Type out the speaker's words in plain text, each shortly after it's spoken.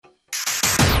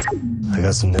I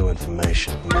got some new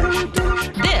information.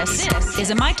 This is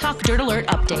a My Talk Dirt Alert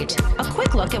update. A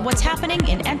quick look at what's happening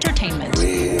in entertainment.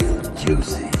 Real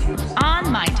juicy.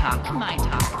 On My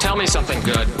Talk. Tell me something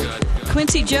good.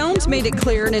 Quincy Jones made it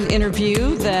clear in an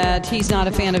interview that he's not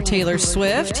a fan of Taylor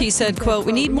Swift. He said, quote,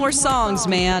 "We need more songs,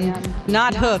 man,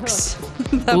 not hooks."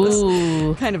 That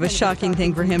was kind of a shocking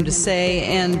thing for him to say.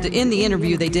 And in the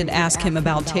interview, they did ask him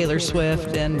about Taylor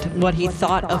Swift and what he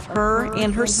thought of her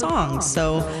and her songs.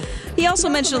 So he also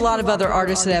mentioned a lot of other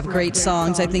artists that have great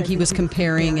songs. I think he was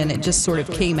comparing, and it just sort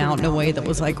of came out in a way that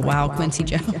was like, wow, Quincy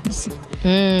Jones.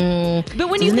 But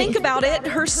when you think about it,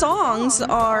 her songs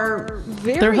are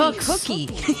very hooky.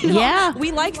 Yeah.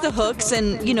 We like the hooks,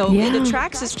 and, it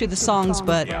attracts us to the songs,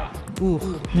 but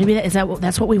maybe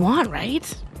that's what we want,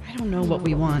 right? I don't know what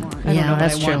we want. I don't know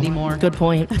that's what I true. want anymore. Good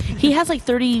point. He has like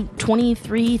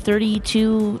 23,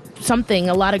 32, something,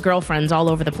 a lot of girlfriends all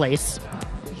over the place.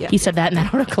 Yeah. He said that in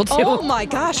that article, too. Oh, my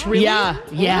gosh, really? Yeah.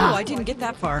 Oh, I didn't get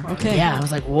that far. Okay. Yeah, I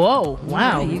was like, whoa,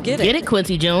 wow. Yeah, you get it. Get it,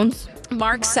 Quincy Jones.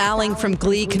 Mark Salling from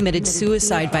Glee committed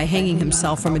suicide by hanging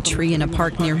himself from a tree in a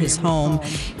park near his home.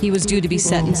 He was due to be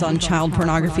sentenced on child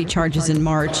pornography charges in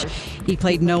March. He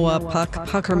played Noah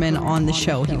Puckerman on the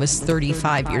show. He was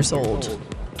 35 years old.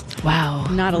 Wow.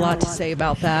 Not a lot to say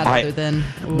about that other than...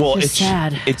 Well, it's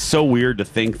sad. It's so weird to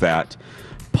think that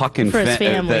Puck and For his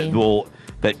family.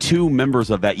 that two members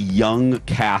of that young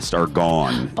cast are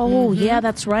gone. Oh, yeah,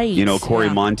 that's right. Corey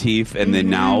Monteith, and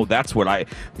then now that's what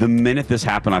the minute this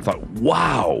happened, I thought,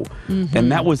 wow.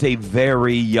 And that was a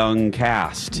very young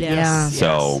cast. Yes. Yeah.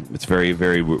 So it's very,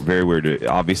 very, very weird.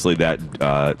 Obviously, that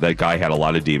guy had a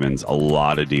lot of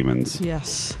demons.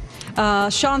 Yes.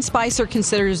 Sean Spicer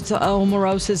considers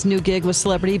Omarosa's new gig with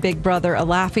Celebrity Big Brother a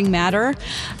laughing matter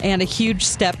and a huge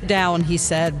step down, he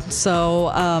said.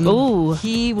 So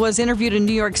he was interviewed in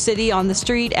New York City on the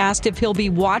street, asked if he'll be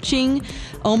watching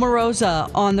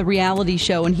Omarosa on the reality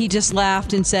show, and he just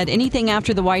laughed and said anything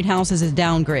after the White House is a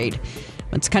downgrade.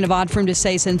 It's kind of odd for him to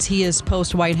say since he is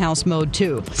post-White House mode,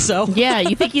 too. So yeah,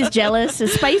 you think he's jealous?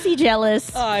 Is Spicy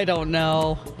jealous? I don't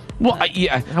know. Well,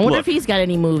 yeah. I wonder if he's got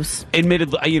any moves.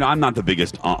 Admittedly, I'm not the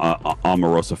biggest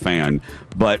Omarosa fan,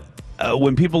 but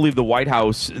when people leave the White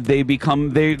House, they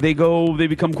become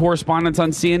correspondents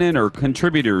on CNN or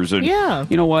contributors. And yeah.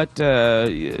 You know what?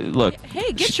 Look.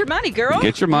 Hey, get your money, girl.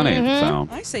 Get your money. So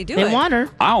I say do it. They want her.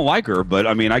 I don't like her, but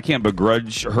I can't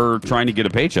begrudge her trying to get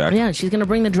a paycheck. Yeah, she's going to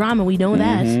bring the drama. We know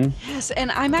that. Yes,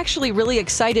 and I'm actually really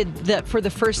excited that for the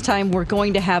first time we're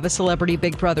going to have a Celebrity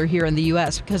Big Brother here in the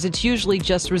U.S. because it's usually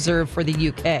just reserved for the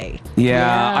U.K.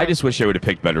 Yeah, I just wish they would have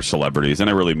picked better celebrities, and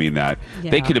I really mean that.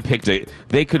 Yeah. They could have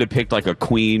picked like a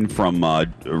queen from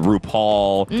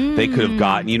RuPaul. They could have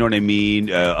gotten, you know what I mean?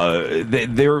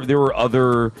 There were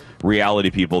other reality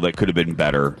people that could have been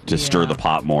better to stir the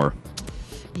pot more.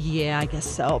 Yeah, I guess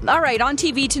so. All right, on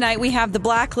TV tonight we have The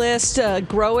Blacklist,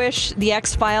 Growish, The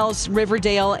X-Files,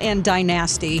 Riverdale, and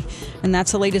Dynasty. And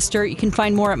that's the latest dirt. You can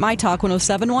find more at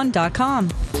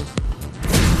mytalk1071.com.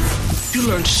 You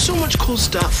learned so much cool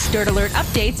stuff. Dirt Alert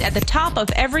updates at the top of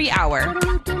every hour.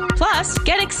 Plus,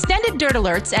 get extended Dirt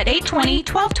Alerts at 8:20,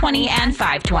 12:20, and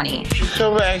 5:20.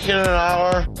 Come back in an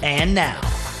hour. And now,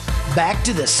 back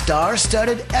to the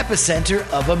star-studded epicenter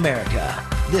of America.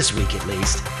 This week at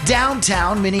least,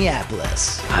 downtown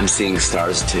Minneapolis. I'm seeing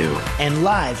stars too. And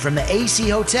live from the AC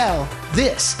Hotel,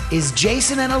 this is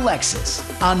Jason and Alexis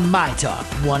on My Talk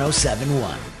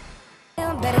 1071.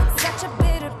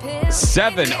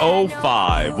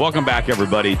 7:05. Welcome back,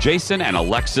 everybody. Jason and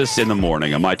Alexis in the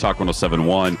morning on My Talk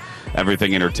 1071.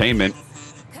 Everything entertainment,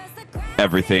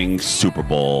 everything Super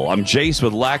Bowl. I'm Jace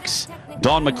with Lex.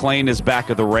 Dawn McClain is back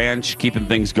at the ranch, keeping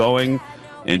things going.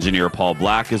 Engineer Paul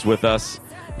Black is with us.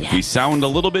 If we sound a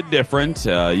little bit different,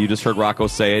 you just heard Rocco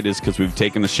say it, is because we've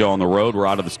taken the show on the road. We're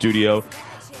out of the studio.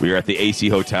 We are at the AC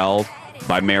Hotel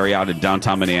by Marriott in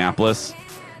downtown Minneapolis.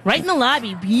 Right in the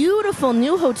lobby. Beautiful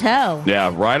new hotel.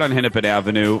 Yeah, right on Hennepin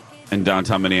Avenue in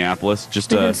downtown Minneapolis.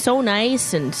 Just It's so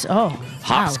nice and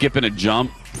hop, skip, and a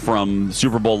jump from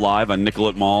Super Bowl Live on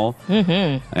Nicollet Mall.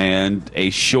 And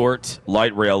a short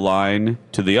light rail line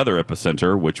to the other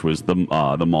epicenter, which was the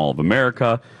Mall of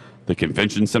America. The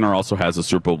Convention Center also has a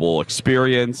Super Bowl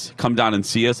experience. Come down and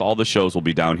see us. All the shows will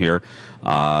be down here.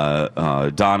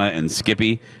 Donna and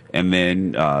Skippy. And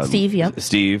then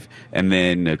Steve, and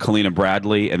then Kalina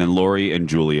Bradley, and then Lori and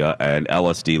Julia, and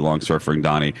LSD, Long Surfing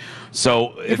Donnie.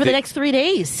 So for the next 3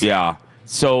 days. Yeah.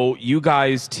 So you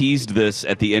guys teased this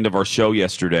at the end of our show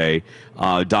yesterday.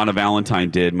 Donna Valentine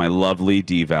did, my lovely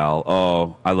D-Val.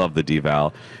 Oh, I love the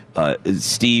D-Val.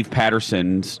 Steve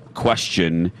Patterson's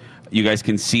question. You guys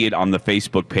can see it on the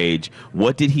Facebook page.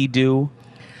 What did he do?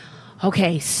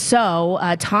 Okay, so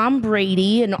Tom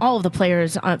Brady and all of the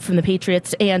players from the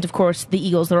Patriots and, of course, the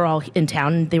Eagles, they're all in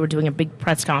town. They were doing a big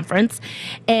press conference.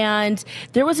 And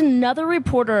there was another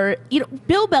reporter,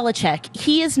 Bill Belichick.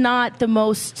 He is not the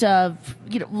most,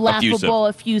 laughable,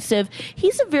 effusive.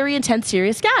 He's a very intense,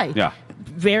 serious guy. Yeah.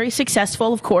 Very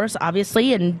successful, of course,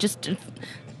 obviously, and just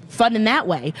fun in that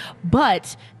way,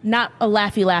 but not a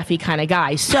laughy kind of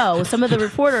guy. So some of the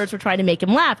reporters were trying to make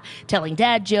him laugh, telling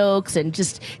dad jokes and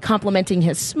just complimenting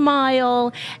his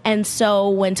smile. And so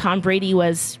when Tom Brady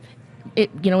was,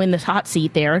 in the hot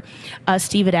seat there,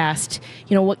 Steve had asked,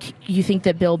 what you think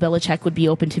that Bill Belichick would be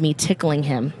open to me tickling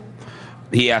him?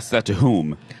 He asked that to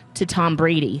whom? To Tom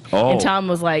Brady. Oh. And Tom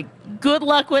was like, good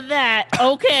luck with that.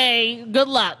 Okay, good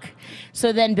luck.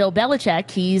 So then Bill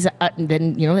Belichick, he's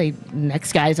the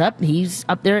next guy's up. He's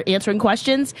up there answering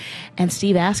questions. And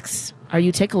Steve asks, are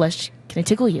you ticklish? Can I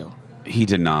tickle you? He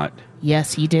did not.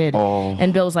 Yes, he did. Oh.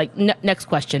 And Bill's like, next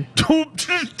question. And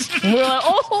we're like,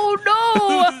 oh,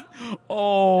 no.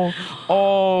 Oh.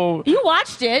 You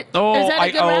watched it. Oh, Is that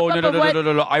a good wrap-up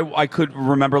of no. I could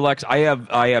remember, Lex. I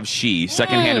have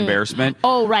secondhand embarrassment.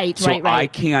 Oh, right. I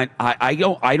can't. I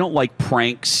don't like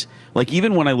pranks. Like,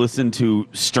 even when I listen to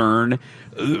Stern,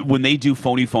 when they do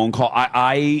phony phone call,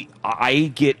 I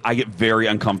get very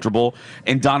uncomfortable.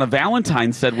 And Donna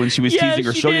Valentine said when she was teasing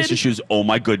her show yesterday, she was, oh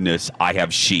my goodness, I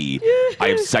have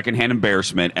secondhand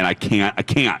embarrassment, and I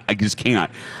just can't.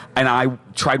 And I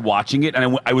tried watching it,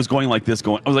 and I was going like this, I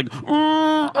was like,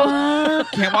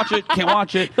 can't watch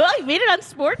it. Well, he made it on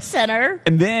Sports Center.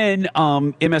 And then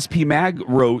MSP Mag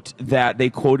wrote that they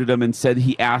quoted him and said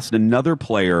he asked another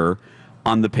player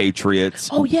on the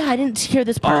Patriots. Oh, yeah, I didn't hear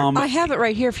this part. I have it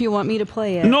right here if you want me to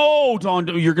play it. No, Dawn,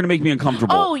 you're going to make me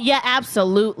uncomfortable. Oh, yeah,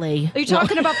 absolutely. Are you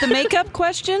talking about the makeup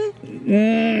question?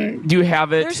 Do you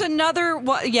have it? There's another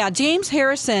one. Yeah, James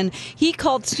Harrison, he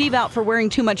called Steve out for wearing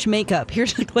too much makeup.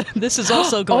 Here's a clip. This is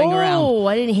also going around. Oh,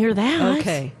 I didn't hear that.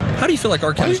 Okay. How do you feel like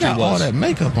our chemistry was? all that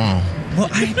makeup on? Well,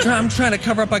 I'm trying to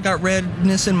cover up. I got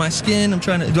redness in my skin.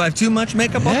 Do I have too much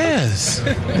makeup on? Yes.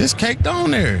 It's caked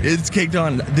on there. It's caked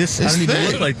on. I don't even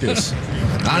look like this.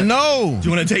 I know. Do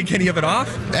you want to take any of it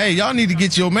off? Hey, y'all need to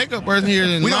get your makeup person here.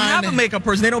 We don't have a makeup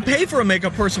person. They don't pay for a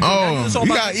makeup person. Oh, you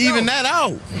got to even that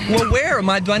out. Well, where?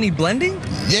 Do I need blending?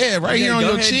 Yeah, right here on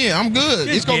your chin. I'm good.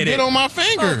 It's going to get on my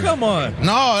finger. Oh, come on.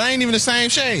 No, it ain't even the same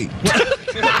shade.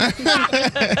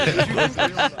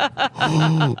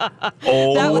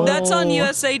 That's on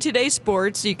USA Today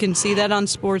Sports. You can see that on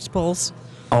Sports Pulse.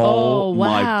 Oh,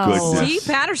 wow. My goodness.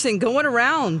 See, Patterson going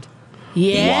around.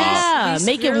 Yeah, Wow.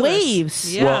 making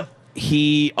waves. Yeah. Well,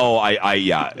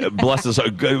 bless us.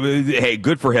 Hey,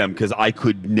 good for him, because I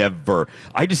could never.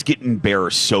 I just get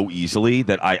embarrassed so easily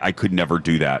that I could never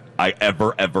do that.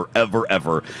 Ever.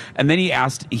 And then he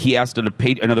asked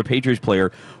another Patriots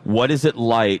player, what is it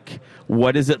like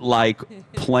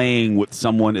playing with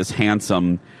someone as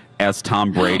handsome as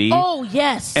Tom Brady? Oh,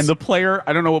 yes. And the player,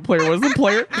 I don't know what player was the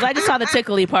player. Because I just saw the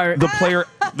tickly part.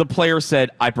 The player said,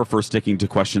 I prefer sticking to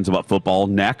questions about football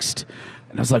next.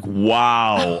 And I was like,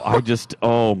 wow.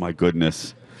 Oh my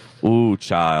goodness. Ooh,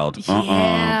 child.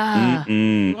 Yeah.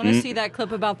 You want to see that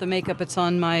clip about the makeup? It's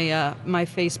on my my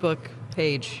Facebook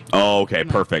page. Oh, okay.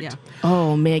 Perfect. Yeah.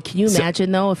 Oh, man. Can you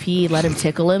imagine, though, if he let him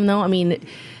tickle him, though? I mean...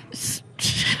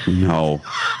 No.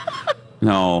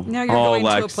 Now you're going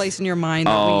to a place in your mind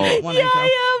that we don't want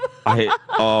to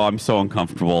go. I'm so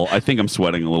uncomfortable. I think I'm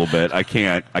sweating a little bit. I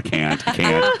can't.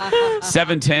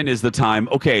 7:10 is the time.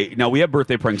 Okay, now we have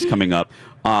birthday pranks coming up,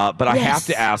 but I have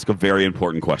to ask a very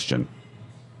important question.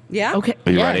 Yeah? Okay.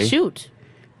 Are you ready? Shoot.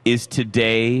 Is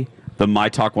today the My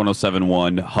Talk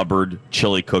 1071 Hubbard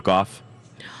Chili Cook-Off?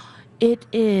 It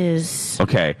is.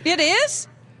 Okay. It is?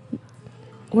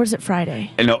 Or is it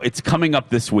Friday? No, it's coming up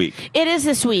this week. It is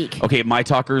this week. Okay, My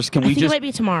Talkers, I think it might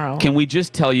be tomorrow. Can we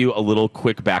just tell you a little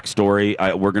quick backstory?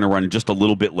 We're going to run just a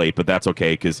little bit late, but that's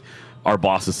okay, because our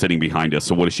boss is sitting behind us,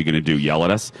 so what is she going to do, yell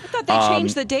at us? I thought they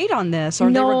changed the date on this,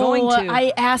 or they were going to.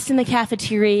 I asked in the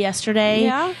cafeteria yesterday.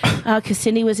 Yeah? Because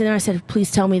Cindy was in there. I said,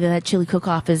 please tell me that chili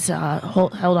cook-off is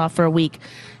held off for a week.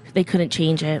 They couldn't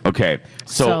change it. Okay,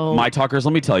 so My Talkers,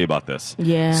 let me tell you about this.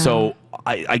 Yeah. So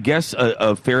I guess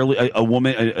a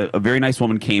very nice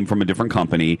woman came from a different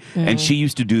company, and she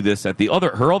used to do this at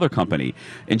her other company,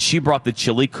 and she brought the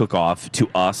chili cook-off to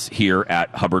us here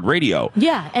at Hubbard Radio.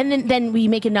 Yeah, and then we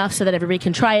make enough so that everybody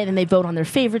can try it, and they vote on their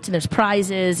favorites, and there's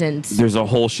prizes, and there's a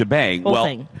whole shebang. Whole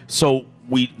thing. So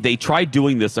they tried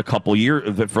doing this a couple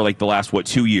years for like the last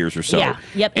 2 years or so. Yeah,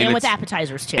 yep, and with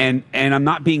appetizers too. And I'm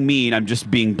not being mean. I'm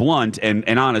just being blunt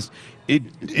and honest.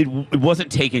 it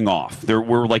wasn't taking off. There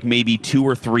were like maybe 2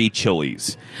 or 3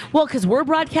 Chili's. Well, because we're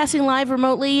broadcasting live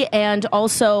remotely, and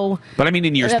also. But I mean,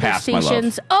 in years past,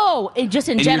 stations. my love. Oh, just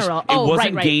in general. It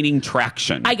wasn't gaining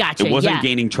traction. I got you. It wasn't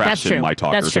gaining traction. My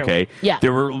talkers. That's true. Okay. Yeah.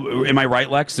 There were. Am I right,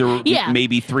 Lex? There were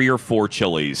maybe 3 or 4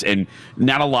 Chili's, and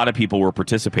not a lot of people were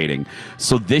participating.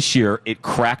 So this year, it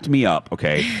cracked me up.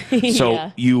 Okay.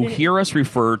 So you hear us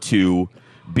refer to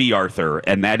B. Arthur,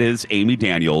 and that is Amy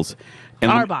Daniels.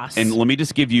 And our boss. And let me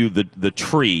just give you the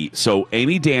tree. So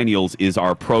Amy Daniels is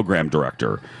our program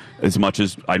director, as much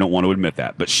as I don't want to admit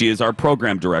that. But she is our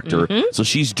program director, so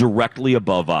she's directly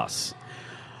above us.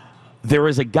 There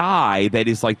is a guy that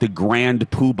is like the grand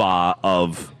poobah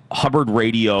of Hubbard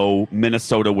Radio,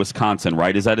 Minnesota, Wisconsin,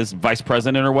 right? Is that his vice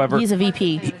president or whatever? He's a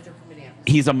VP.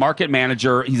 He's a market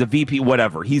manager. He's a VP,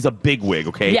 whatever. He's a bigwig,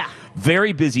 okay? Yeah.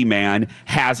 Very busy man.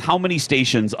 Has how many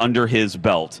stations under his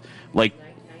belt? Like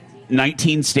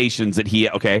 19 stations that he,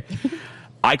 okay?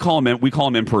 We call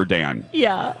him Emperor Dan.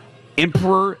 Yeah.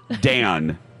 Emperor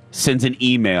Dan sends an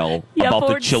email about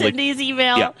the chili. Cindy's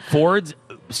email. Yeah. Ford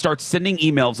starts sending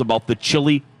emails about the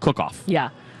chili cook-off. Yeah.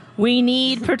 We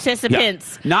need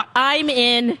participants. Yeah. I'm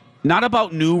in. Not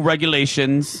about new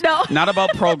regulations. No. Not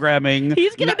about programming.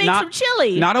 He's going to make some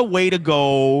chili. Not a way to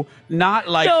go. Not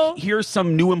like, here's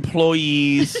some new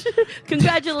employees.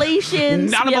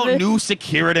 Congratulations. Not about new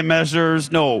security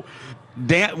measures. No.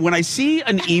 Dan, when I see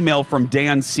an email from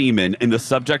Dan Seaman in the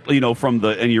subject,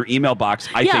 in your email box,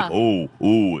 I think,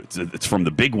 it's from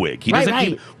the bigwig. He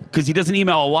doesn't because he doesn't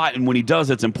email a lot, and when he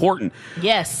does, it's important.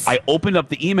 Yes. I opened up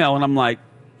the email and I'm like,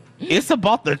 it's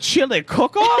about the chili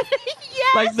cook-off?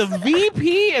 Yes. Like the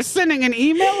VP is sending an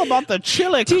email about the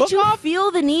chili cook-off? Did you feel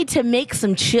the need to make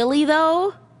some chili,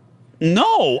 though?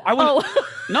 No.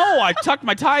 I tucked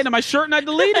my tie into my shirt and I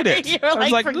deleted it. I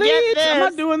was like, forget this. I'm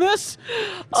not doing this.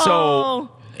 So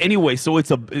anyway, so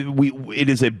it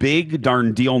is a big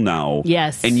darn deal now.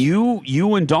 Yes. And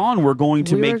you and Dawn were going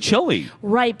to make chili.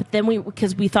 Right, but then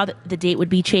because we thought that the date would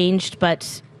be changed,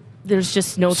 but there's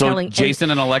just no telling. So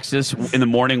Jason and Alexis in the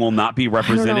morning will not be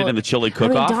represented in the chili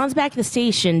cook-off? Dawn's back at the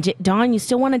station. Dawn, you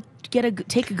still want to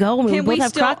take a go? We both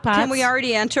have crock pots. Can we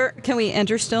already enter? Can we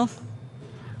enter still?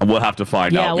 We'll have to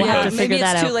find out. Yeah, we'll have to figure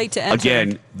that out. Maybe it's too late to enter.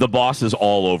 Again, the boss is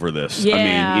all over this. Yeah.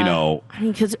 I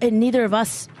mean, because neither of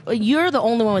us, you're the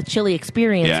only one with chili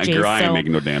experience, yeah, Jace, girl, I ain't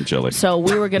making no damn chili. So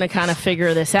we were going to kind of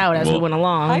figure this out as we went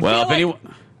along.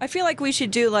 I feel like we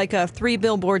should do like 3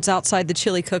 billboards outside the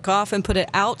chili cook-off and put it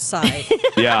outside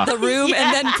the room,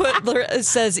 and then it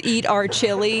says "Eat our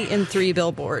chili" in 3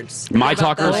 billboards. My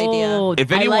talkers, idea?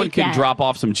 if anyone can drop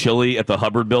off some chili at the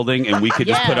Hubbard building and we could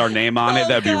just put our name on it,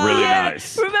 that'd be really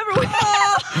nice. Remember, we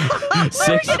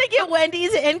were going to get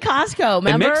Wendy's and Costco,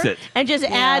 remember? And mix it. And just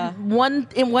add one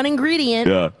ingredient.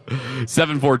 Yeah.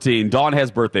 7:14. Dawn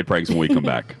has birthday pranks when we come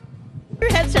back.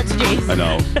 Your headset's Jace. I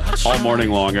know. All morning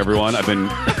long, everyone.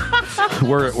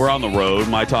 We're on the road,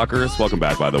 my talkers. Welcome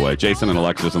back, by the way. Jason and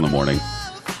Alexis in the morning.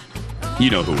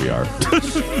 You know who we are.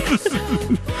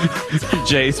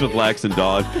 Jace with Lex and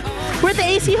Dawn. We're at the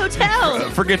AC Hotel.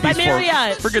 Forget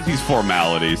these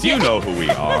formalities. You know who we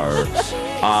are.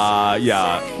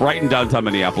 Right in downtown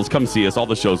Minneapolis. Come see us. All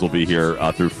the shows will be here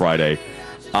through Friday.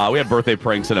 We had birthday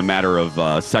pranks in a matter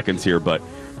of seconds here, but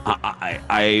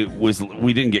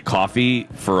we didn't get coffee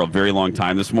for a very long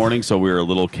time this morning, so we were a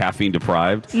little caffeine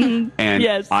deprived. Mm-hmm.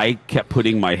 And I kept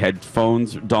putting my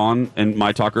headphones, Dawn, and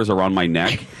my talkers around my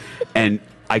neck, and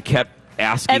I kept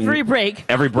asking every break.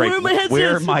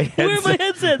 Where are my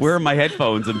headsets? Where are my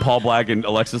headphones? And Paul Black and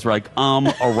Alexis were like,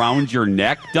 around your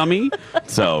neck, dummy.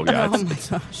 So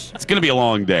it's going to be a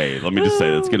long day. Let me just say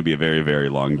it's going to be a very, very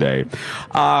long day.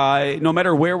 No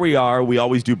matter where we are, we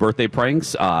always do birthday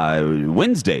pranks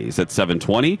Wednesdays at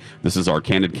 7:20. This is our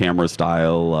candid camera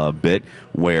style bit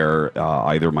where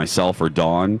either myself or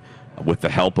Dawn, with the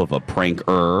help of a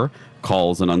pranker,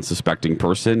 calls an unsuspecting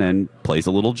person and plays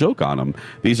a little joke on them.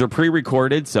 These are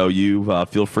pre-recorded, so you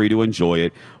feel free to enjoy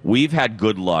it. We've had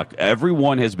good luck.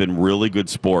 Everyone has been really good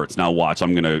sports. Now watch,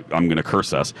 I'm gonna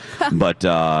curse us, but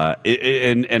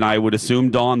and I would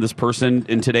assume, Dawn, this person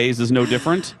in today's is no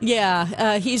different.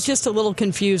 Yeah, he's just a little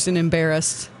confused and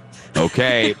embarrassed.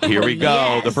 Okay, here we go.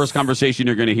 Yes. The first conversation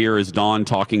you're going to hear is Dawn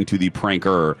talking to the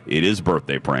pranker. It is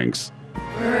birthday pranks.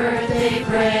 Birthday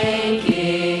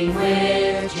pranking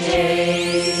with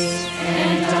Jace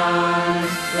and Dawn,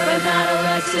 but not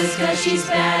Alexis because she's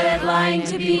bad at lying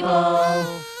to people.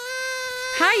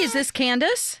 Hi, is this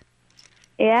Candace?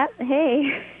 Yeah,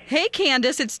 hey. Hey,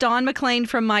 Candace, it's Dawn McClain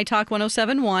from My Talk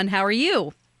 1071. How are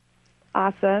you?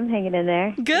 Awesome, hanging in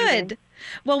there. Good.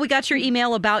 Well, we got your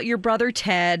email about your brother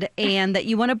Ted and that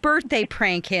you want to birthday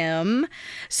prank him.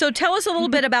 So tell us a little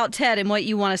bit about Ted and what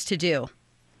you want us to do.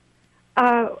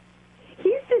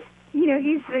 He's just,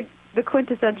 he's the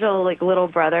quintessential like little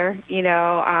brother, and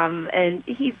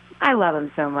I love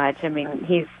him so much. I mean,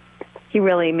 he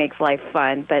really makes life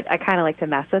fun, but I kind of like to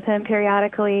mess with him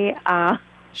periodically.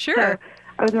 Sure. So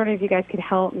I was wondering if you guys could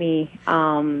help me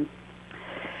kind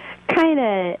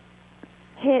of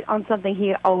hit on something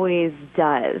he always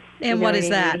does. And what is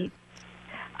that?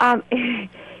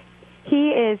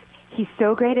 He's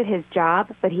so great at his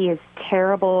job, but he is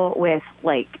terrible with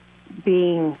like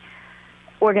being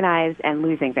organized and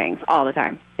losing things all the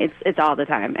time. It's all the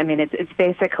time. I mean, it's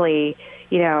basically,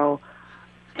 to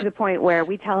the point where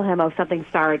we tell him, something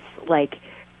starts like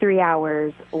 3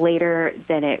 hours later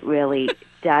than it really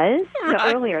does, so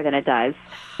earlier than it does.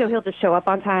 So he'll just show up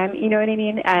on time, you know what I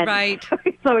mean? And right.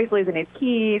 He's always losing his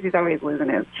keys. He's always losing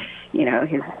his,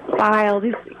 his files.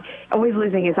 He's always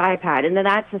losing his iPad. And then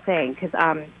that's the thing, because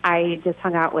I just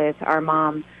hung out with our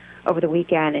mom over the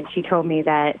weekend, and she told me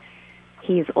that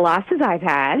he's lost his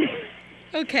iPad.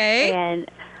 Okay. And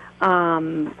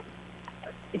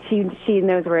she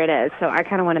knows where it is. So I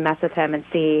kind of want to mess with him and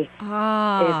see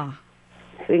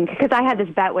because I had this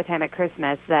bet with him at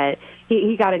Christmas that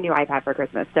he got a new iPad for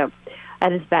Christmas. So I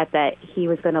had this bet that he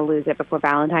was going to lose it before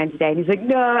Valentine's Day. And he's like,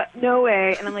 no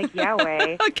way. And I'm like, yeah,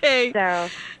 way. Okay. So,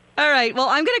 all right. Well,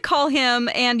 I'm going to call him.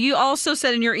 And you also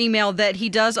said in your email that he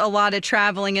does a lot of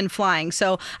traveling and flying.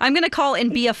 So I'm going to call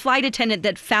and be a flight attendant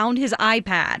that found his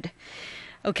iPad.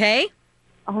 Okay?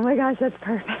 Oh, my gosh, that's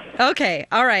perfect. Okay.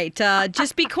 All right.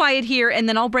 Just be quiet here, and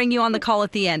then I'll bring you on the call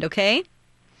at the end, okay?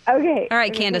 Okay. All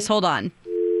right, Candace, hold on.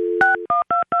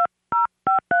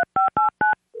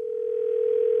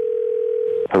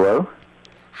 Hello?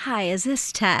 Hi, is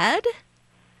this Ted?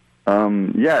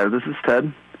 Yeah, this is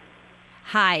Ted.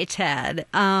 Hi, Ted.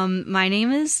 My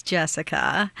name is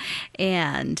Jessica,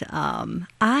 and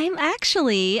I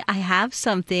have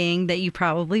something that you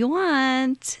probably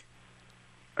want.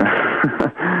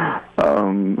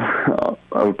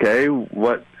 Okay,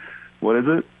 what is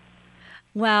it?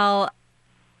 Well,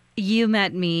 you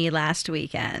met me last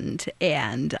weekend,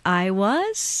 and I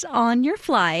was on your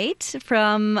flight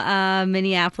from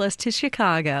Minneapolis to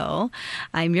Chicago.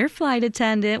 I'm your flight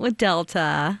attendant with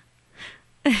Delta.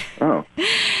 Oh.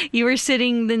 You were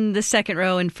sitting in the second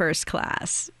row in first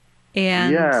class.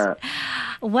 And, yeah.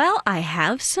 Well, I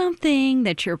have something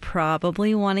that you're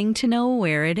probably wanting to know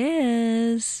where it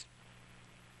is.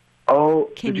 Oh,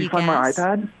 Can did you you find guess? my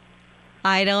iPad?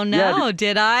 I don't know. Yeah,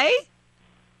 did I?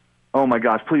 Oh my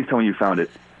gosh, please tell me you found it.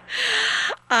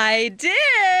 I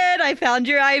did. I found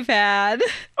your iPad.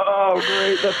 Oh,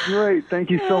 great. That's great. Thank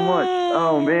you so much.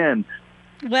 Oh, man.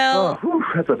 Well,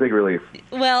 that's a big relief.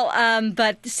 Well,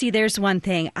 but see, there's one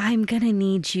thing. I'm going to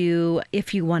need you,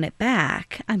 if you want it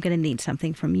back, I'm going to need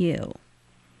something from you.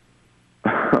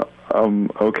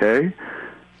 Okay.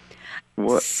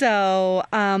 What? So,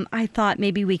 I thought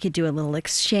maybe we could do a little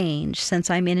exchange. Since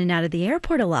I'm in and out of the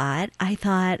airport a lot, I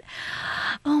thought,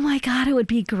 oh my God, it would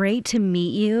be great to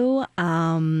meet you,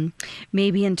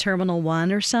 maybe in Terminal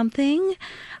 1 or something.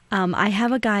 I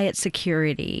have a guy at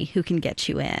security who can get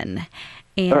you in.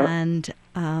 And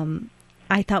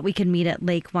I thought we could meet at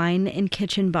Lake Wine and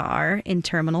Kitchen Bar in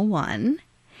Terminal 1.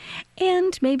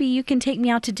 And maybe you can take me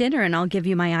out to dinner and I'll give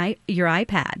you your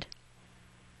iPad.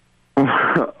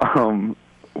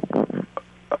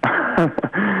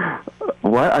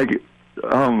 What?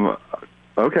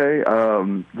 Okay.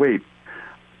 Wait.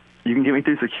 You can get me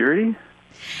through security?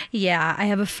 Yeah, I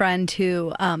have a friend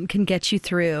who can get you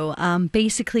through.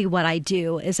 Basically, what I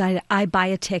do is I buy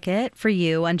a ticket for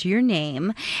you under your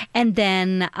name, and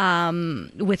then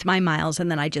with my miles, and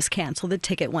then I just cancel the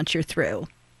ticket once you're through.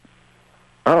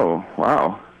 Oh,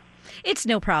 wow. It's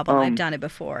no problem. I've done it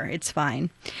before. It's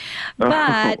fine.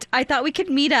 But I thought we could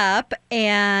meet up,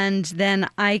 and then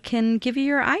I can give you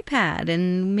your iPad,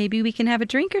 and maybe we can have a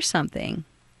drink or something.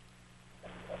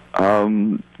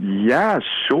 Yeah,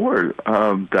 sure.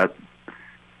 That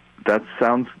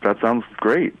sounds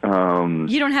great.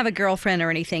 You don't have a girlfriend or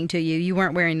anything, do you? You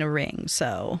weren't wearing a ring,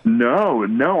 so.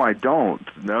 No, I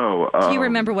don't. No. Do you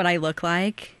remember what I look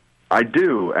like? I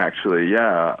do, actually,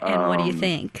 yeah. And what do you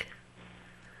think?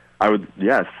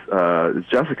 Yes, it's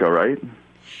Jessica, right?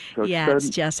 So it's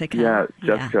Jessica. Yeah,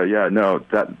 Jessica, yeah. No,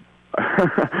 that,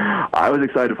 I was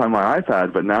excited to find my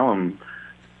iPad, but now I'm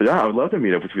Yeah, I would love to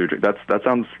meet up with you. That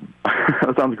sounds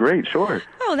that sounds great. Sure.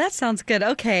 Oh, that sounds good.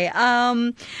 Okay.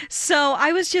 So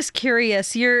I was just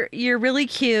curious. You're really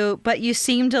cute, but you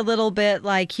seemed a little bit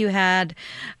like you had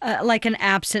like an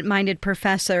absent-minded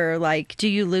professor. Like, do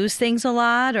you lose things a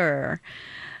lot, or?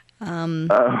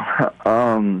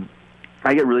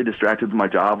 I get really distracted with my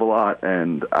job a lot,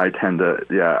 and I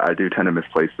do tend to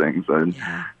misplace things. And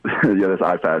this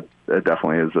iPad, it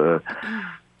definitely is a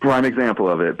prime example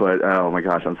of it. But oh my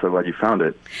gosh, I'm so glad you found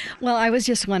it. Well, I was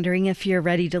just wondering if you're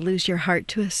ready to lose your heart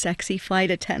to a sexy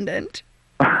flight attendant.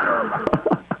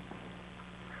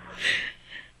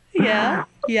 Yeah.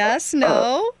 Yes.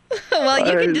 No. Well,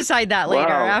 you can decide that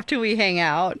later after we hang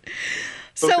out.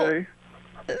 So, okay.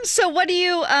 So what do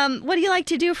you like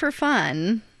to do for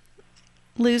fun?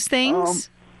 Lose things?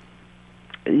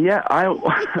 Yeah, I don't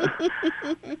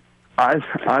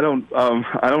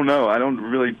know. I don't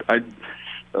really.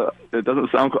 It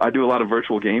doesn't sound. I do a lot of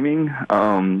virtual gaming.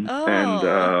 And like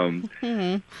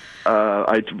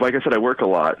I said, I work a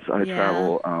lot. So I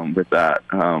travel with that.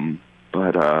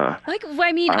 But I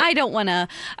don't want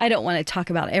to talk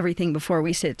about everything before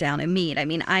we sit down and meet. I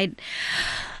mean, I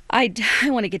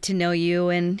want to get to know you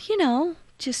and,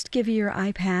 just give you your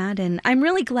iPad. And I'm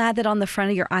really glad that on the front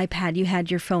of your iPad you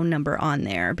had your phone number on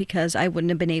there, because I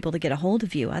wouldn't have been able to get a hold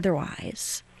of you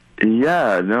otherwise.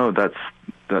 Yeah, no, that's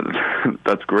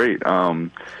great.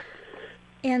 And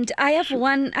I have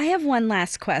one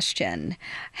last question.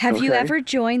 Have you ever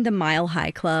joined the Mile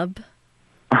High Club?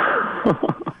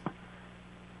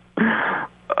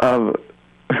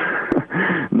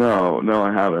 No,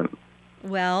 I haven't.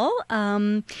 Well,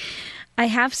 I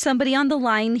have somebody on the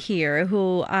line here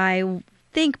who I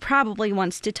think probably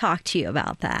wants to talk to you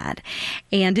about that.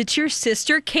 And it's your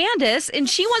sister, Candace, and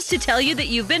she wants to tell you that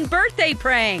you've been birthday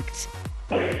pranked.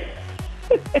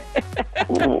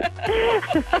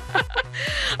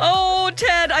 Oh,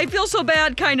 Ted, I feel so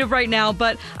bad kind of right now,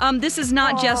 but this is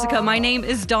not Jessica. My name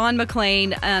is Dawn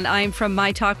McLean, and I'm from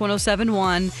My Talk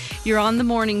 1071. You're on the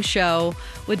morning show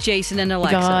with Jason and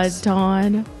Alexis. God,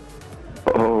 Dawn.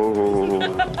 Oh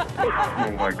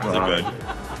my God.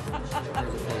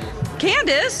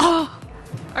 Candace?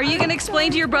 Are you going to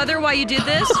explain to your brother why you did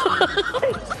this?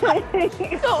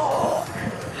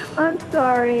 I'm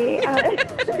sorry.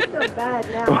 It's so bad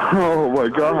now. Oh my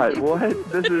God!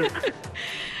 What? This is.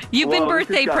 You've been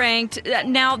birthday pranked.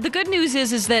 Now, the good news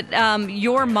is that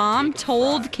your mom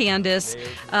told Candace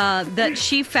that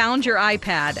she found your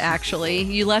iPad, actually.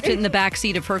 You left it in the back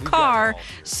seat of her car,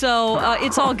 so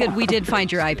it's all good. We did find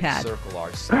your iPad.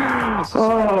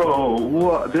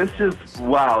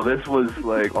 This was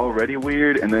like already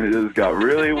weird, and then it just got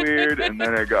really weird, and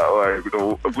then it got like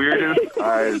the weirdest.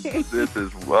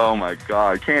 Oh my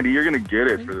God. Candy, you're going to get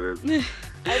it for this.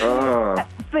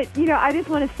 But I just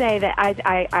want to say that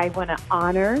I want to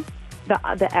honor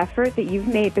the effort that you've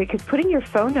made, because putting your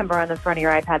phone number on the front of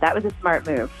your iPad, that was a smart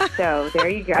move. So there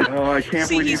you go. Oh, I can't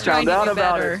believe you found out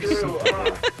about it too.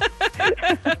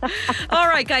 All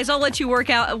right, guys, I'll let you work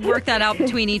that out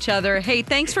between each other. Hey,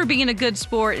 thanks for being a good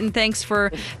sport, and thanks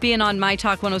for being on My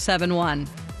Talk 1071.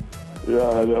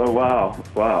 Yeah,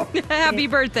 wow. Happy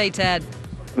birthday, Ted.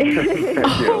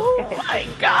 Oh my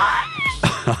gosh.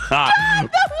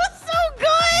 That was so good.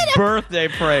 Birthday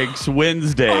pranks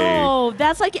Wednesday. Oh,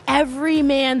 that's like every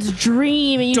man's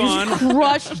dream, and you just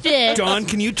crushed it. Dawn,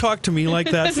 can you talk to me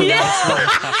like that for the next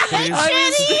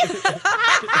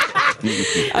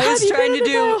I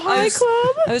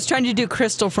was trying to do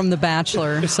Crystal from The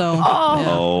Bachelor. So.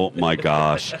 Oh my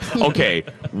gosh. Okay,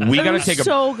 we got to take a.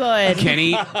 So good,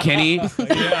 Kenny.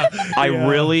 I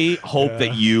really hope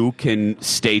that you can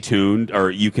stay tuned,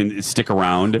 or you can stick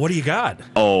around. What do you got?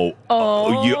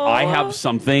 I have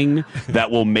something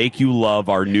that will make you love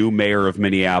our new mayor of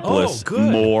Minneapolis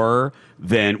more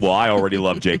than, well, I already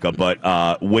love Jacob, but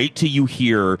wait till you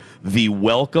hear the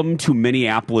Welcome to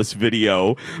Minneapolis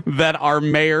video that our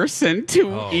mayor sent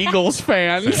to Eagles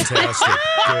fans.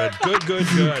 Fantastic.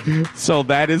 Good. So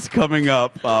that is coming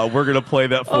up. We're going to play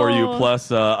that for you,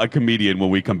 plus a comedian when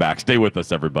we come back. Stay with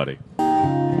us, everybody.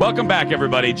 Welcome back,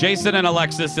 everybody. Jason and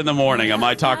Alexis in the morning on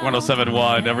My Talk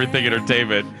 1071, Everything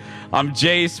Entertainment. I'm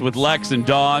Jace with Lex and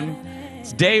Dawn.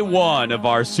 It's day one of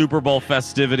our Super Bowl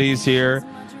festivities here.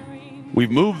 We've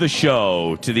moved the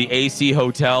show to the AC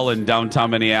Hotel in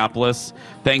downtown Minneapolis.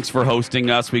 Thanks for hosting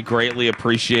us. We greatly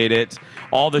appreciate it.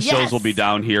 All the shows will be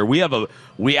down here.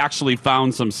 We actually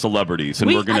found some celebrities,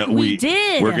 and we're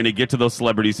gonna get to those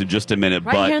celebrities in just a minute.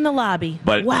 Right here in the lobby.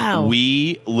 But wow,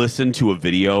 we listened to a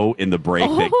video in the break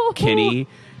that Kenny.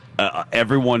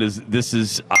 Everyone is. This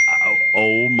is.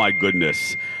 Oh my goodness.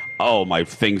 my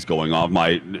thing's going off.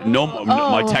 My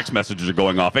text messages are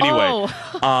going off. Anyway,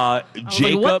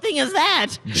 Jacob. What thing is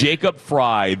that? Jacob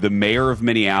Fry, the mayor of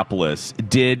Minneapolis,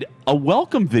 did a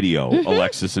welcome video,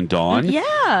 Alexis and Dawn.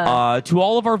 Yeah. To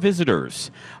all of our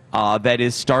visitors. That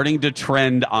is starting to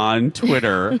trend on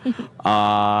Twitter.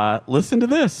 Listen to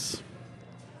this.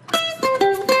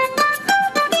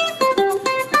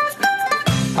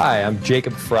 Hi, I'm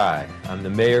Jacob Fry. I'm the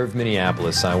mayor of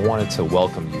Minneapolis. I wanted to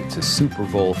welcome you to Super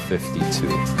Bowl 52.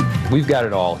 We've got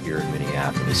it all here in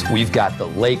Minneapolis. We've got the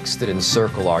lakes that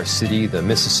encircle our city. The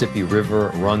Mississippi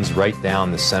River runs right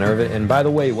down the center of it. And by the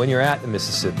way, when you're at the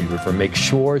Mississippi River, make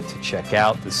sure to check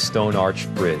out the Stone Arch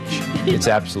Bridge. It's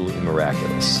absolutely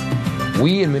miraculous.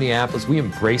 We in Minneapolis, we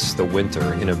embrace the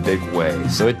winter in a big way.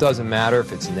 So it doesn't matter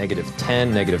if it's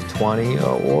 -10, -20,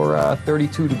 or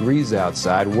 32 degrees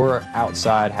outside. We're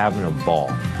outside having a ball.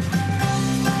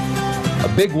 A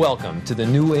big welcome to the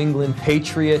New England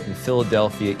Patriot and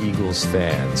Philadelphia Eagles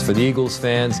fans. For the Eagles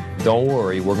fans, don't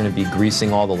worry, we're going to be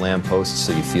greasing all the lampposts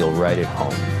so you feel right at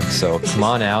home. So come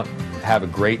on out, have a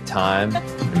great time,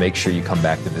 and make sure you come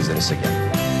back to visit us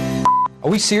again.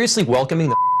 Are we seriously welcoming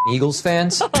the Eagles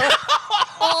fans?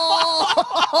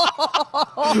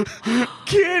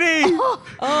 Kitty!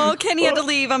 Oh, Kenny had to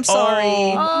leave. I'm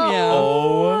sorry.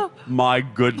 Oh my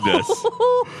goodness.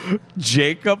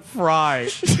 Jacob Fry,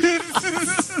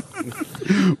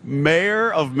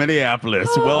 mayor of Minneapolis,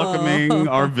 welcoming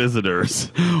our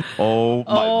visitors.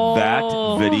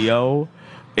 That video.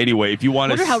 Anyway, if you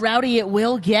want to... wonder how rowdy it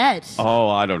will get. Oh,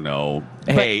 I don't know.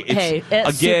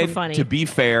 It's again, super funny. To be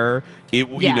fair,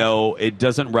 it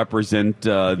doesn't represent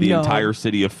the entire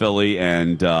city of Philly,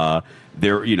 and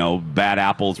bad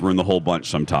apples ruin the whole bunch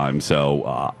sometimes.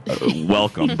 So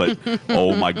welcome, but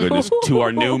oh my goodness, to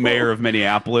our new mayor of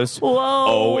Minneapolis.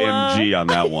 Whoa. OMG on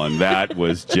that one. That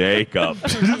was Jacob.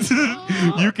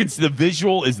 You can see the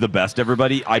visual is the best.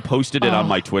 Everybody, I posted it on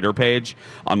my Twitter page,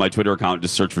 on my Twitter account.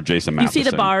 Just search for Jason Matheson. You see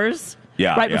the bars?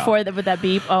 Yeah, before with that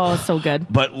beep. Oh, so good.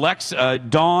 But Lex,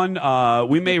 Dawn,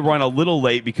 we may run a little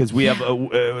late because we have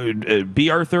B.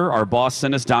 Arthur, our boss,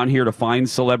 sent us down here to find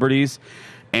celebrities.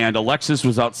 And Alexis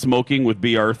was out smoking with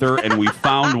B. Arthur, and we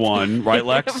found one, right,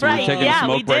 Lex? Right. We were taking a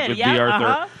smoke break with B.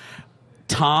 Arthur.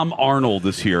 Tom Arnold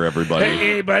is here, everybody.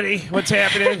 Hey, buddy. What's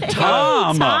happening?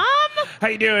 Tom. How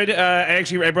you doing?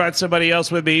 Actually, I brought somebody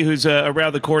else with me who's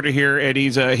around the corner here, and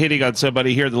he's hitting on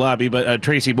somebody here in the lobby, but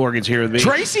Tracy Morgan's here with me.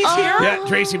 Tracy's here? Yeah,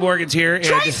 Tracy Morgan's here.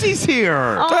 Tracy's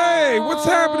here. Hey, what's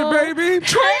happening, baby?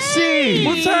 Tracy!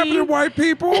 What's happening, white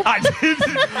people?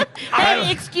 Hey,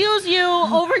 excuse you,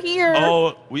 over here.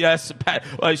 Oh, yes.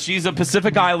 She's a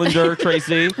Pacific Islander,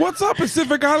 Tracy. What's up,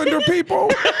 Pacific Islander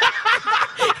people?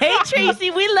 Hey,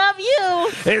 Tracy, we love you.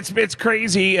 It's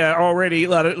crazy already. A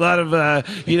lot of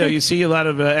you see a lot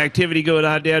of activity going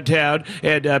on downtown,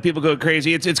 and people going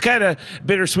crazy. It's kind of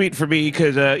bittersweet for me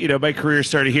because my career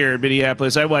started here in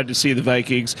Minneapolis. I wanted to see the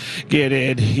Vikings get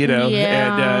in,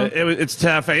 and it's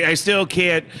tough. I still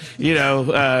can't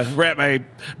wrap my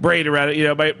brain around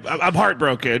it. I'm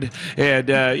heartbroken,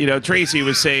 and Tracy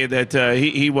was saying that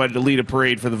he wanted to lead a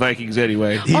parade for the Vikings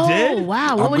anyway. He did? Oh,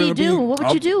 wow. What would he do? What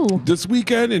would you do? This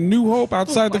weekend in New Hope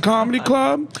outside the Comedy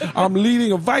Club, I'm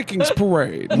leading a Vikings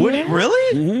parade. Would it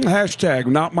really? Mm-hmm. Hashtag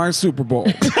not my Super Bowl.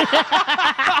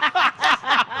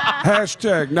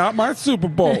 Hashtag not my Super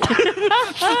Bowl.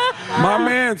 My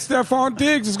man Stephon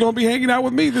Diggs is going to be hanging out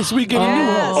with me this weekend in New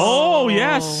Hope. Oh,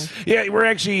 yes. Yeah, we're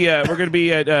actually we're going to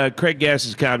be at Craig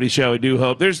Gass's comedy show in New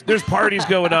Hope. There's parties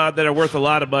going on that are worth a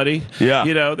lot of money. Yeah.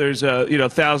 There's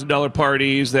 $1,000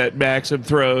 parties that Maxim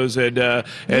throws and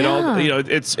all.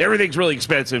 It's everything's really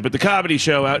expensive. But the comedy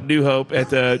show out in New Hope at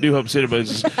the New Hope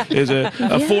Cinemas is a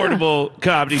affordable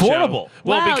comedy show.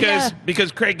 Well,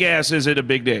 because Craig Gass isn't a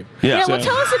big name. Yeah. Well,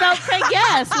 tell us about Craig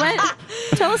Gass.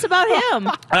 Tell us about him.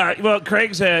 Well,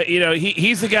 Craig's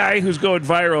he's the guy who's going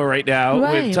viral right now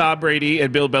with Tom Brady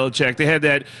and Bill Belichick. They had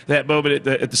that moment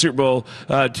at the Super Bowl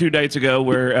 2 nights ago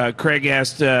where Craig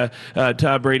asked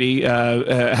Tom Brady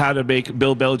how to make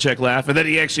Bill Belichick laugh, and then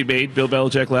he actually made Bill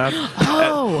Belichick laugh.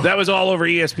 That was all over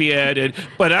ESPN.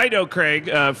 But I know Craig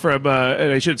from,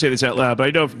 and I shouldn't say this out loud, but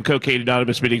I know him from Cocaine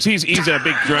Anonymous meetings. He's a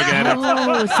big drug addict.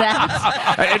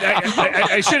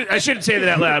 I shouldn't say that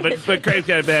out loud, but Craig's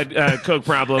got a bad coke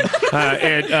problem.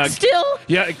 Still?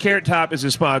 Yeah, Carrot Top is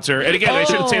his sponsor. And again, I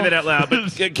shouldn't say that out loud,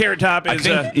 but Carrot Top is...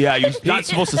 you're not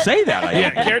supposed to say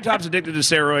that. Carrot Top's addicted to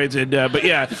steroids. But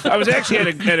yeah, I was actually at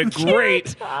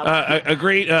a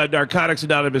great Narcotics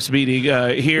Anonymous meeting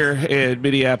here in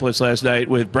Minneapolis last night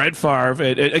with Brett Favre.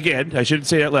 And again, I shouldn't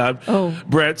say that loud. Oh.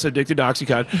 Brett's addicted to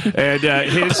Oxycontin. And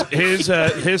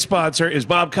his sponsor is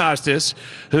Bob Costas,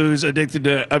 who's addicted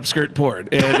to upskirt porn.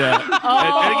 And again,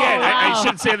 I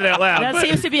shouldn't say that out loud. That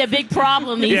seems to be a big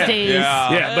problem these days.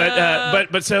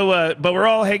 But we're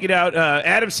all hanging out.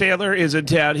 Adam Sandler is in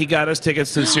town. He got us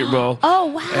tickets to the Super Bowl. Oh,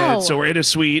 wow. And so we're in a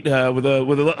suite with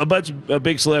a bunch of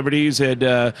big celebrities, and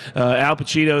Al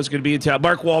Pacino is going to be in town.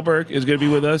 Mark Wahlberg is going to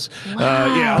be with us.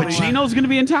 Wow. Pacino's going to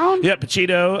be in town? Yeah,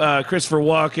 Pacino, Christopher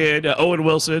Walken, Owen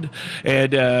Wilson,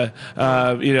 and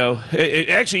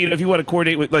actually, if you want to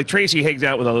coordinate with, like, Tracy hangs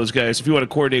out with all those guys. If you want to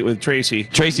coordinate with Tracy,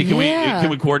 can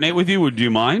we coordinate with you? Would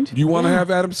you mind? You want to have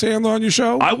Adam Sandler on your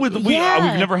show? I would. We've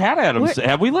never had Adam.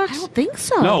 Have we, Lex? I don't think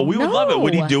so. No, we would love it.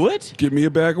 Would he do it? Give me a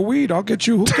bag of weed. I'll get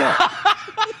you hooked up.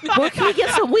 Where can we get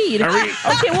some weed?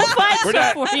 Okay, we'll find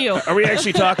some for you. Are we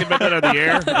actually talking about that on the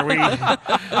air? Are we?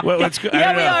 Well, let's go.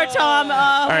 Yeah, we are, Tom.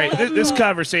 All right, this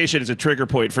conversation is a trigger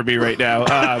point for me right now.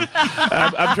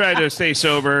 I'm trying to stay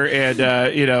sober, and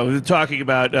talking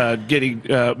about getting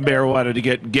marijuana to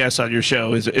get guests on your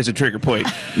show is a trigger point.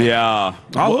 Yeah,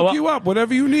 I'll hook you up,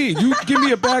 whatever you need. You give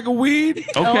me a bag of weed,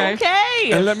 okay,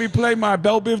 and let me play my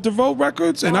Belle Biv DeVoe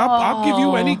records, and I'll give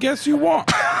you any guest you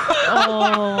want.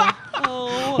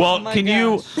 Well, can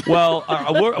you? Well,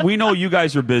 we know you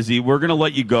guys are busy. We're going to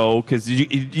let you go because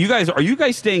you guys are you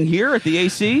guys staying here at the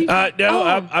AC? No,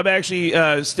 I'm actually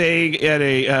staying at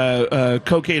a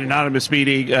Cocaine Anonymous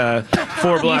meeting 4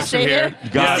 blocks from here.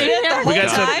 We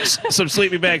got some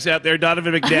sleeping bags out there.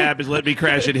 Donovan McNabb has let me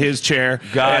crash in his chair.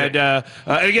 And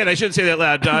again, I shouldn't say that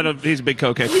loud. Donovan, he's a big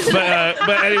cocaine.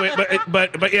 But anyway,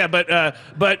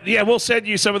 but we'll send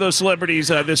you some of those celebrities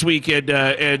this weekend,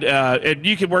 and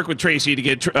you can work with Tracy to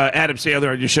get Adam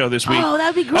Sandler on your show this week. Oh,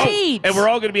 that'd be great. And we're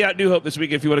all going to be out in New Hope this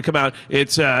week if you want to come out.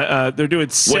 It's they're doing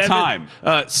 7. What time?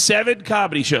 7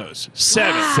 comedy shows.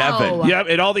 7. Wow. 7. Yep,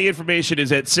 and all the information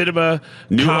is at Cinema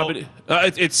Comedy.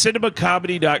 It's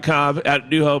cinemacomedy.com at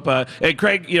New Hope. And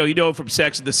Craig, you know him from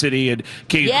Sex and the City and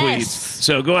King of Queens.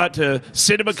 So go out to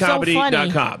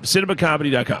cinemacomedy.com.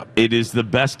 Cinemacomedy.com. It is the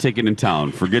best ticket in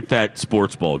town. Forget that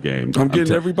sports ball game. I'm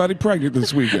getting everybody pregnant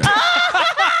this weekend.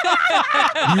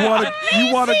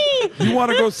 You want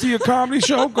to go see a comedy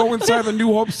show? Go inside the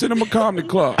New Hope Cinema Comedy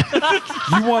Club.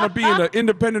 You want to be in an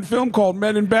independent film called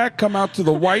Men in Black? Come out to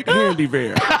the White Handy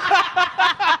Van.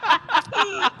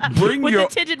 With the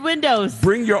tinted windows.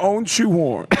 Bring your own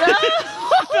shoehorn.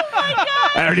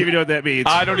 I don't even know what that means.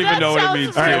 I don't even know what it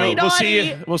means. All right,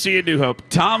 we'll see you in New Hope.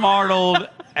 Tom Arnold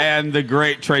and the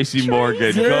great Tracy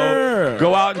Morgan.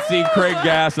 Go out and see Craig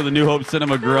Gass of the New Hope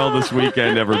Cinema Grill this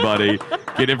weekend, everybody.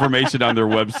 Get information on their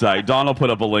website. Don will put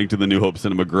up a link to the New Hope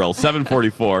Cinema Grill.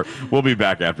 7:44. We'll be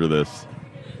back after this.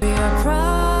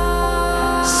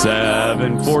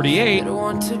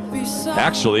 7:48.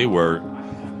 Actually, we're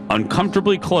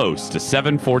uncomfortably close to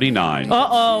 7:49.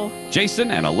 Uh-oh.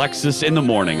 Jason and Alexis in the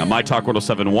morning on My Talk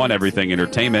 107.1, Everything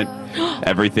Entertainment,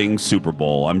 Everything Super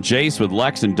Bowl. I'm Jace with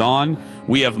Lex and Dawn.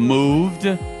 We have moved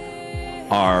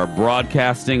our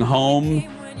broadcasting home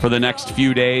for the next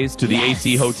few days to the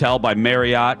AC Hotel by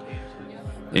Marriott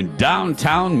in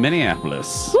downtown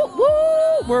Minneapolis. Woo, woo.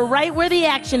 We're right where the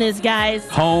action is, guys.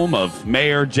 Home of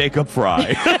Mayor Jacob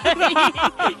Fry.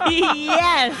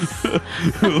 Yes.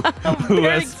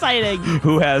 Very exciting.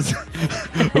 Who has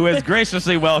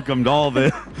graciously welcomed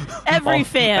every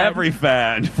fan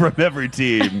from every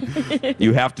team.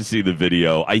 You have to see the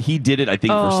video. He did it, I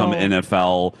think, for some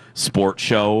NFL sports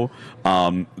show.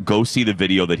 Go see the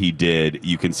video that he did.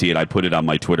 You can see it. I put it on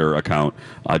my Twitter account.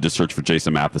 Just search for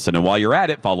Jason Matheson. And while you're at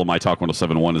it, follow My Talk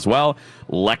 107.1 as well.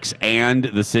 Lex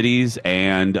and the Cities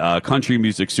and country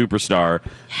music superstar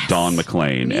Dawn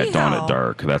McClain at Dawn at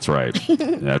Dark. That's right.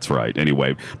 That's right.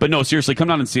 Anyway, but no, seriously, come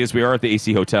down and see us. We are at the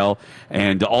AC Hotel,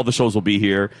 and all the shows will be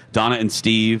here. Donna and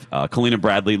Steve, Colleen and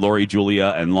Bradley, Lori,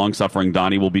 Julia, and long-suffering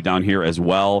Donnie will be down here as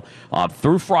well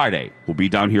through Friday. We'll be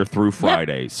down here through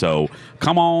Friday. Yep. So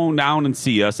come on down and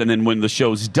see us. And then when the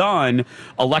show's done,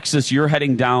 Alexis, you're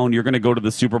heading down. You're going to go to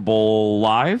the Super Bowl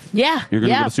Live? Yeah. You're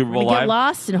going to go to Super Bowl Live? Get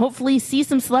lost and hopefully see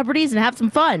some celebrities and have some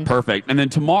fun. Perfect. And then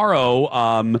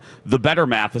tomorrow, the better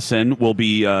Matheson will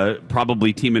be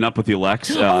probably teaming up with you,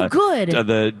 Lex. Oh,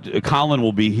 good. Colin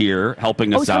will be here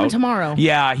helping us out. Coming tomorrow.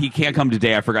 Yeah, he can't come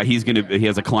today. I forgot. He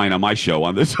has a client on my show,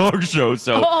 on this talk show.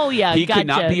 So he could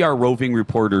not be our roving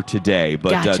reporter today.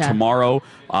 But tomorrow,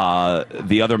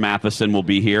 the other Matheson will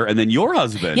be here. And then your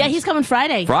husband. Yeah, he's coming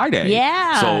Friday.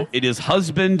 Yeah. So it is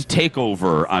husband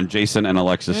takeover on Jason and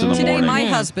Alexis in the Today, morning. my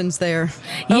husband's there.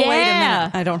 Oh, wait a Yeah.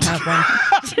 minute. I don't have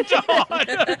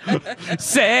one.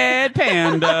 Sad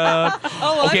panda.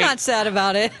 Oh, Okay. I'm not sad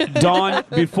about it. Dawn,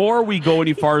 before we go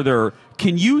any farther,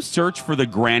 can you search for the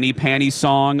Granny Panty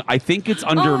song? I think it's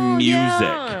under music.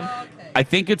 Yeah. I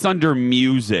think it's under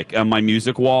music on my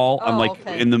music wall. I'm like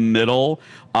in the middle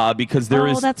because there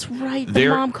is. Oh, that's right. The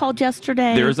mom called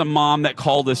yesterday. There's a mom that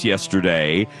called us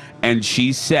yesterday, and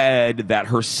she said that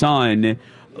her son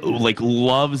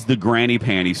loves the Granny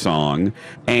Panty song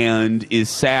and is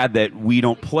sad that we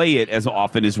don't play it as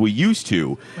often as we used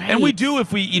to. Right. And we do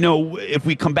if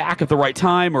we come back at the right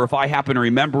time or if I happen to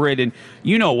remember it. And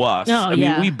you know us. I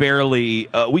mean,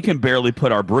 we can barely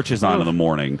put our britches on in the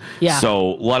morning. Yeah.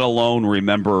 So let alone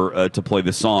remember to play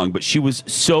the song. But she was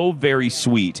so very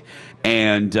sweet.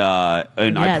 And I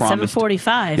promised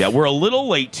 7:45. Yeah, we're a little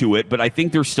late to it, but I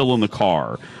think they're still in the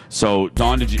car. So,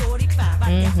 Dawn, did you?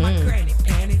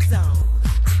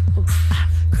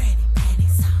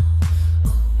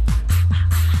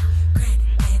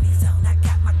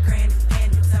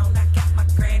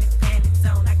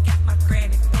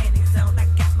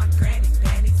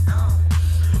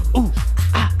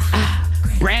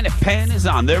 Granny panties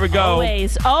on. There we go.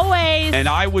 Always. And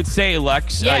I would say,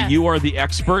 Lex, you are the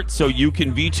expert, so you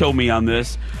can veto me on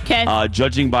this. Okay.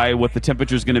 Judging by what the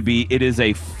temperature is going to be, it is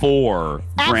a 4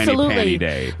 Granny Panty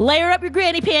Day. Layer up your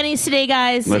granny panties today,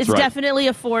 guys. That's it's right. Definitely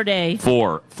a 4 day.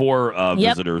 Four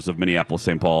visitors of Minneapolis,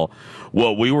 St. Paul.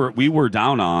 Well, we were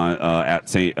down on at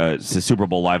Super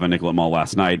Bowl Live on Nicollet Mall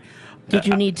last night. Did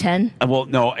you need 10? Well,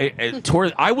 no.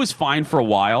 I was fine for a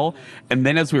while, and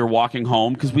then as we were walking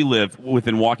home, because we live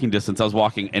within walking distance, I was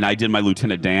walking, and I did my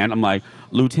Lieutenant Dan. I'm like,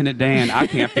 Lieutenant Dan, I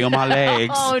can't feel my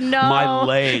legs. Oh, no. My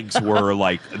legs were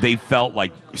they felt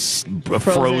like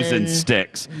frozen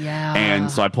sticks. Yeah.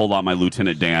 And so I pulled out my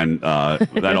Lieutenant Dan.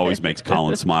 That always makes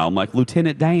Colin smile. I'm like,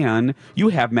 Lieutenant Dan, you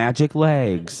have magic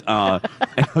legs. And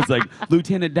I was like,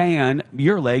 Lieutenant Dan,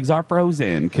 your legs are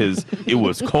frozen, because it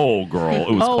was cold, girl.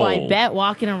 It was cold. I bet,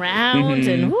 walking around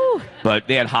and whoo. But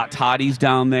they had hot toddies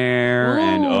down there,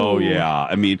 and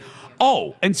I mean,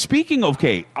 and speaking of,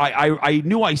 I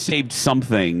knew I saved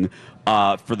something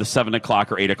for the 7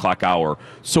 o'clock or 8 o'clock hour.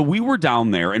 So we were down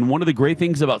there, and one of the great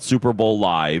things about Super Bowl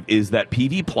Live is that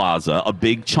PV Plaza, a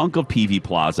big chunk of PV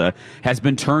Plaza, has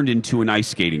been turned into an ice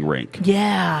skating rink.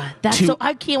 Yeah,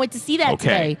 I can't wait to see that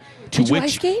today. Did you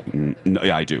ice skate? No,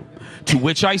 yeah, I do. To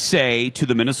which I say to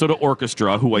the Minnesota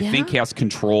Orchestra, who I think has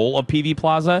control of PV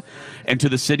Plaza, and to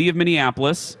the city of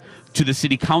Minneapolis, to the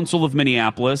city council of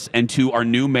Minneapolis, and to our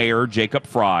new mayor, Jacob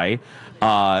Fry,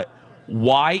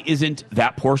 why isn't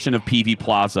that portion of PV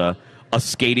Plaza a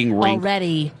skating rink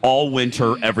already all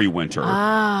winter, every winter?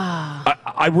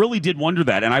 I really did wonder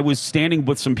that, and I was standing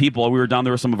with some people. We were down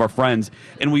there with some of our friends,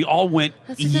 and we all went,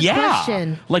 That's a good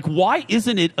question. Like, why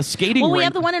isn't it a skating rink? Well, we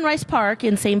have the one in Rice Park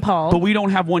in St. Paul. But we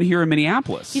don't have one here in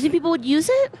Minneapolis. Do you think people would use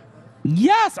it?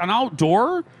 Yes, an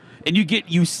outdoor. And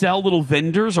you sell little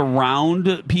vendors around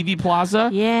PV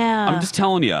Plaza. Yeah. I'm just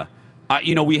telling you.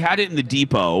 We had it in the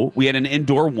depot. We had an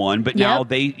indoor one, but now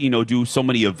they, do so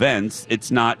many events. It's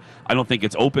not, I don't think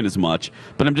it's open as much.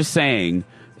 But I'm just saying,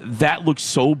 that looked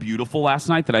so beautiful last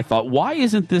night that I thought, why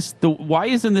isn't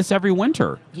this every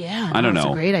winter? Yeah, I don't know.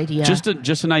 That's a great idea.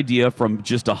 Just an idea from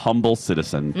just a humble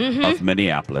citizen of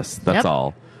Minneapolis. That's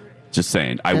all. Just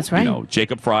saying. That's right.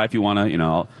 Jacob Fry, if you want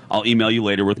to, I'll email you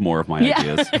later with more of my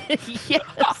ideas.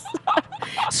 Yes.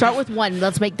 Start with one.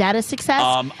 Let's make that a success,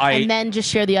 and then just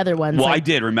share the other ones. Well, I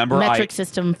did. Remember, metric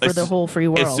system for the whole free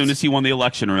world. As soon as he won the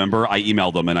election, remember, I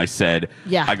emailed him and I said,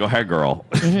 I go, hey, girl.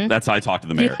 That's how I talked to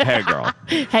the mayor. Hey, girl.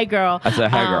 Hey, girl. I said,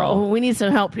 hey, girl. We need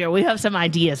some help here. We have some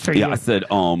ideas for you. Yeah, I said,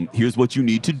 here's what you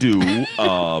need to do.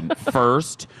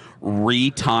 First,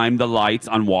 retime the lights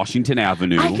on Washington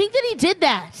Avenue. I think that he did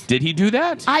that. Did he do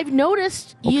that? I've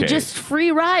noticed. You just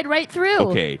free ride right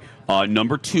through. Okay.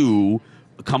 Number 2,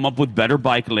 come up with better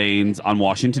bike lanes on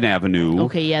Washington Avenue.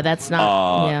 Okay, yeah, that's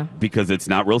not... because it's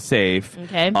not real safe.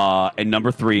 Okay. And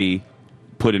number 3,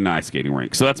 put in an ice skating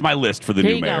rink. So that's my list for the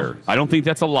new mayor. I don't think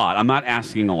that's a lot. I'm not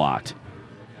asking a lot.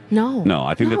 No. No,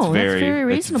 I think that's very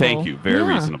reasonable. Thank you. Very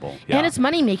reasonable. Yeah. And it's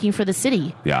money making for the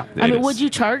city. Yeah. Would you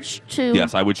charge to?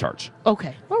 Yes, I would charge.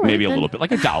 Okay. All right, maybe a little bit,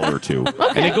 like $1 or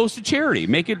 $2. And it goes to charity.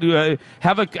 Make it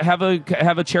have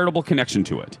a charitable connection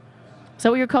to it. Is that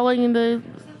what you're calling the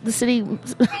city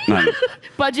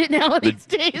budget nowadays?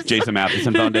 Jason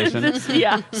Matheson Foundation.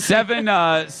 Yeah.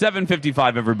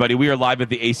 7:55, everybody. We are live at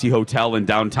the AC Hotel in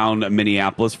downtown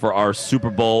Minneapolis for our Super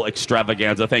Bowl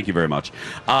extravaganza. Thank you very much.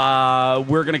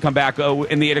 We're going to come back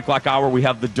in the 8 o'clock hour. We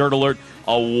have the Dirt Alert,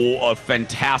 a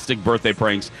fantastic birthday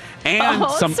pranks, and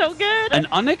so good. An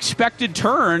unexpected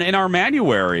turn in our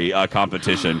Manuary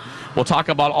competition. We'll talk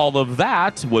about all of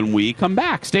that when we come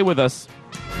back. Stay with us.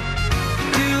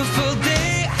 Beautiful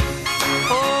day,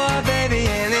 oh baby,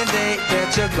 any day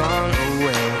that you're gone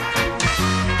away,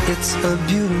 it's a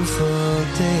beautiful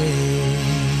day.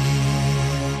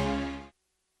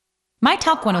 My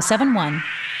Talk 107.1.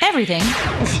 Everything.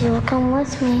 If you will come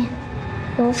with me,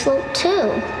 you'll float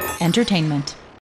too. Entertainment.